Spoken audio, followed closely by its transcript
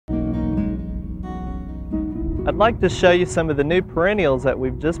I'd like to show you some of the new perennials that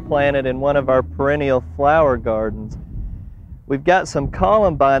we've just planted in one of our perennial flower gardens. We've got some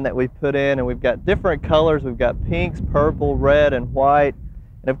columbine that we've put in, and we've got different colors. We've got pinks, purple, red, and white.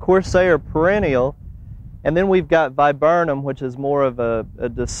 And of course they are perennial. And then we've got viburnum, which is more of a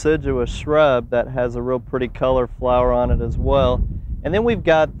deciduous shrub that has a real pretty color flower on it as well. And then we've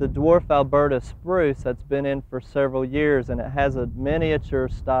got the dwarf Alberta spruce that's been in for several years, and it has a miniature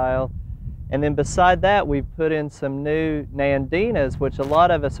style. And then beside that, we've put in some new nandinas, which a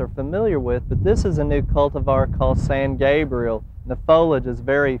lot of us are familiar with, but this is a new cultivar called San Gabriel. The foliage is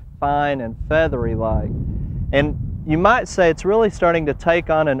very fine and feathery-like. And you might say it's really starting to take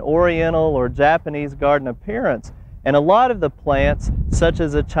on an Oriental or Japanese garden appearance. And a lot of the plants, such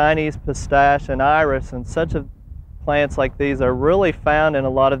as a Chinese pistache and iris, and such of plants like these are really found in a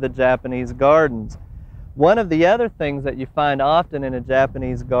lot of the Japanese gardens. One of the other things that you find often in a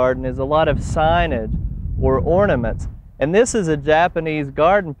Japanese garden is a lot of signage or ornaments. And this is a Japanese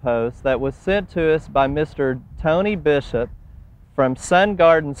garden post that was sent to us by Mr. Tony Bishop from Sun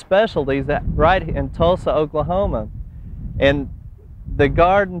Garden Specialties right in Tulsa, Oklahoma. And the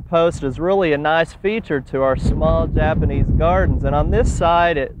garden post is really a nice feature to our small Japanese gardens. And on this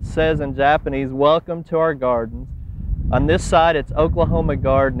side it says in Japanese, "Welcome to our gardens." On this side it's Oklahoma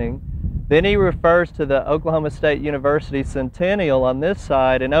Gardening. Then he refers to the Oklahoma State University Centennial on this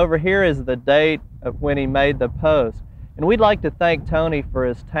side, and over here is the date of when he made the post. And we'd like to thank Tony for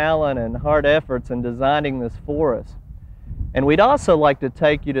his talent and hard efforts in designing this for us. And we'd also like to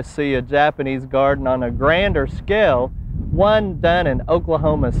take you to see a Japanese garden on a grander scale, one done in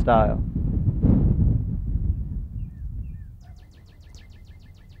Oklahoma style.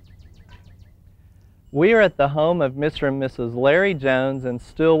 We are at the home of Mr. and Mrs. Larry Jones in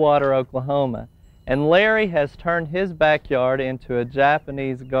Stillwater, Oklahoma. And Larry has turned his backyard into a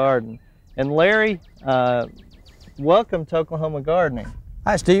Japanese garden. And Larry, welcome to Oklahoma Gardening.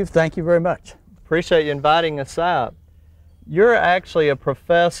 Hi, Steve. Thank you very much. Appreciate you inviting us out. You're actually a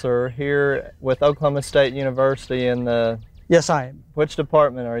professor here with Oklahoma State University in the... Yes, I am. Which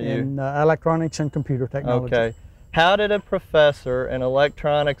department are you? In electronics and computer technology. Okay. How did a professor in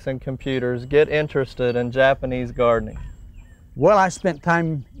electronics and computers get interested in Japanese gardening? Well, I spent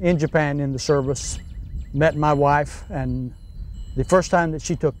time in Japan in the service, met my wife, and the first time that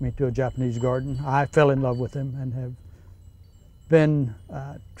she took me to a Japanese garden, I fell in love with them and have been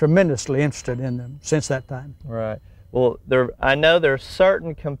tremendously interested in them since that time. Right. Well, I know there are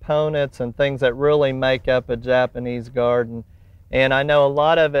certain components and things that really make up a Japanese garden. And I know a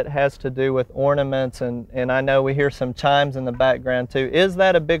lot of it has to do with ornaments, and I know we hear some chimes in the background too. Is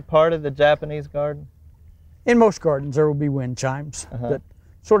that a big part of the Japanese garden? In most gardens there will be wind chimes that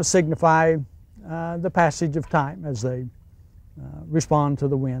sort of signify the passage of time as they respond to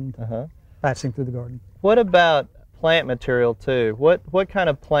the wind passing through the garden. What about plant material too? What kind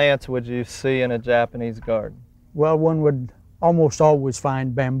of plants would you see in a Japanese garden? Well, one would almost always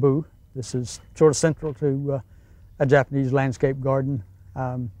find bamboo. This is sort of central to a Japanese landscape garden.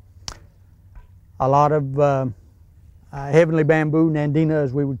 A lot of heavenly bamboo, nandina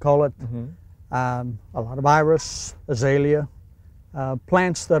as we would call it, a lot of iris, azalea,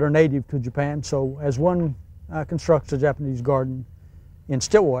 plants that are native to Japan. So as one constructs a Japanese garden in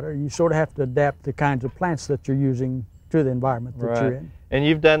Stillwater, you sort of have to adapt the kinds of plants that you're using to the environment that you're in. And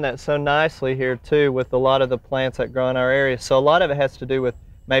you've done that so nicely here too with a lot of the plants that grow in our area. So a lot of it has to do with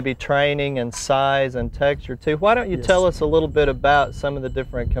maybe training and size and texture too. Why don't you tell us a little bit about some of the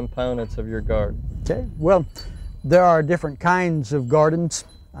different components of your garden? Okay, well, there are different kinds of gardens.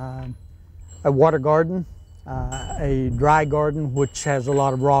 A water garden, a dry garden which has a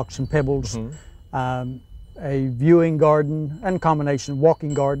lot of rocks and pebbles, a viewing garden, and combination,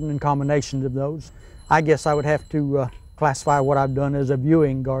 walking garden and combinations of those. I guess I would have to classify what I've done as a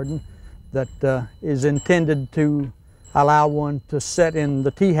viewing garden that is intended to allow one to sit in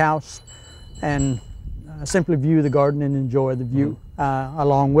the tea house and simply view the garden and enjoy the view.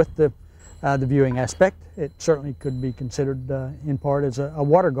 Along with the viewing aspect, it certainly could be considered in part as a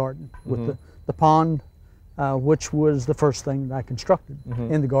water garden with the pond, which was the first thing that I constructed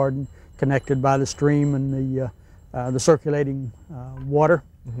in the garden, connected by the stream and the circulating water.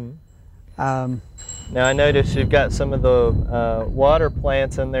 Now I notice you've got some of the water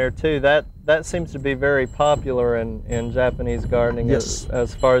plants in there too. That seems to be very popular in Japanese gardening,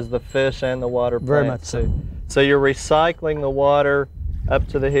 as far as the fish and the water plants. Very much so. So you're recycling the water up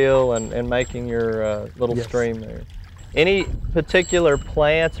to the hill and making your little stream there. Any particular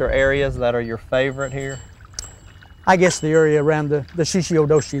plants or areas that are your favorite here? I guess the area around the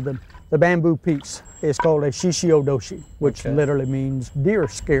shishiodoshi, the bamboo piece, is called a shishiodoshi, which literally means deer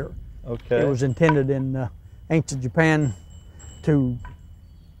scare. Okay. It was intended in ancient Japan to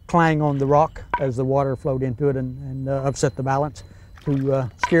clang on the rock as the water flowed into it and upset the balance, to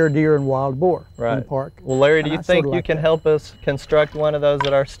scare deer and wild boar in the park. Well, Larry, do you think you can help us construct one of those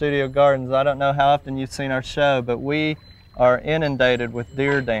at our studio gardens? I don't know how often you've seen our show, but we are inundated with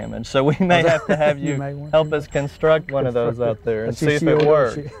deer damage, so we may have to have you help us construct one of those out there and see if it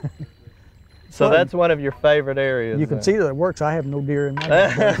works. So that's one of your favorite areas. You can see that it works. I have no deer in my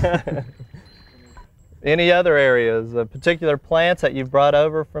backyard. Any other areas, particular plants that you've brought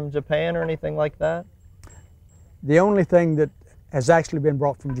over from Japan or anything like that? The only thing that has actually been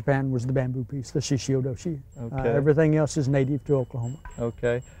brought from Japan was the bamboo piece, the shishiodoshi. Okay. Everything else is native to Oklahoma.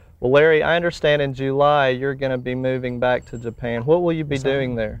 Okay. Well, Larry, I understand in July you're going to be moving back to Japan. What will you be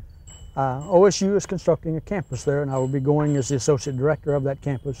doing there? OSU is constructing a campus there, and I will be going as the associate director of that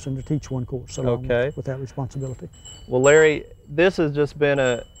campus and to teach one course along with that responsibility. Well, Larry, this has just been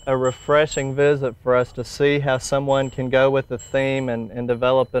a refreshing visit for us to see how someone can go with a theme and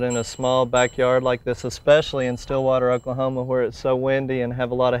develop it in a small backyard like this, especially in Stillwater, Oklahoma, where it's so windy and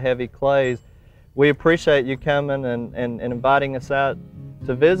have a lot of heavy clays. We appreciate you coming and inviting us out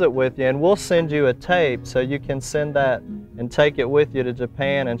to visit with you, and we'll send you a tape so you can send that and take it with you to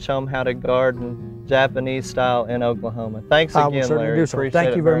Japan and show them how to garden Japanese style in Oklahoma. Thanks again, I will certainly Larry. do so. Appreciate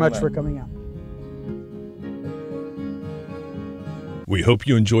Thank you very much much for coming out. We hope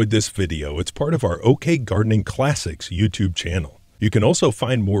you enjoyed this video. It's part of our OK Gardening Classics YouTube channel. You can also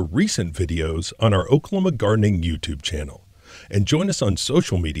find more recent videos on our Oklahoma Gardening YouTube channel. And join us on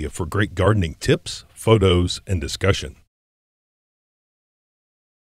social media for great gardening tips, photos, and discussion.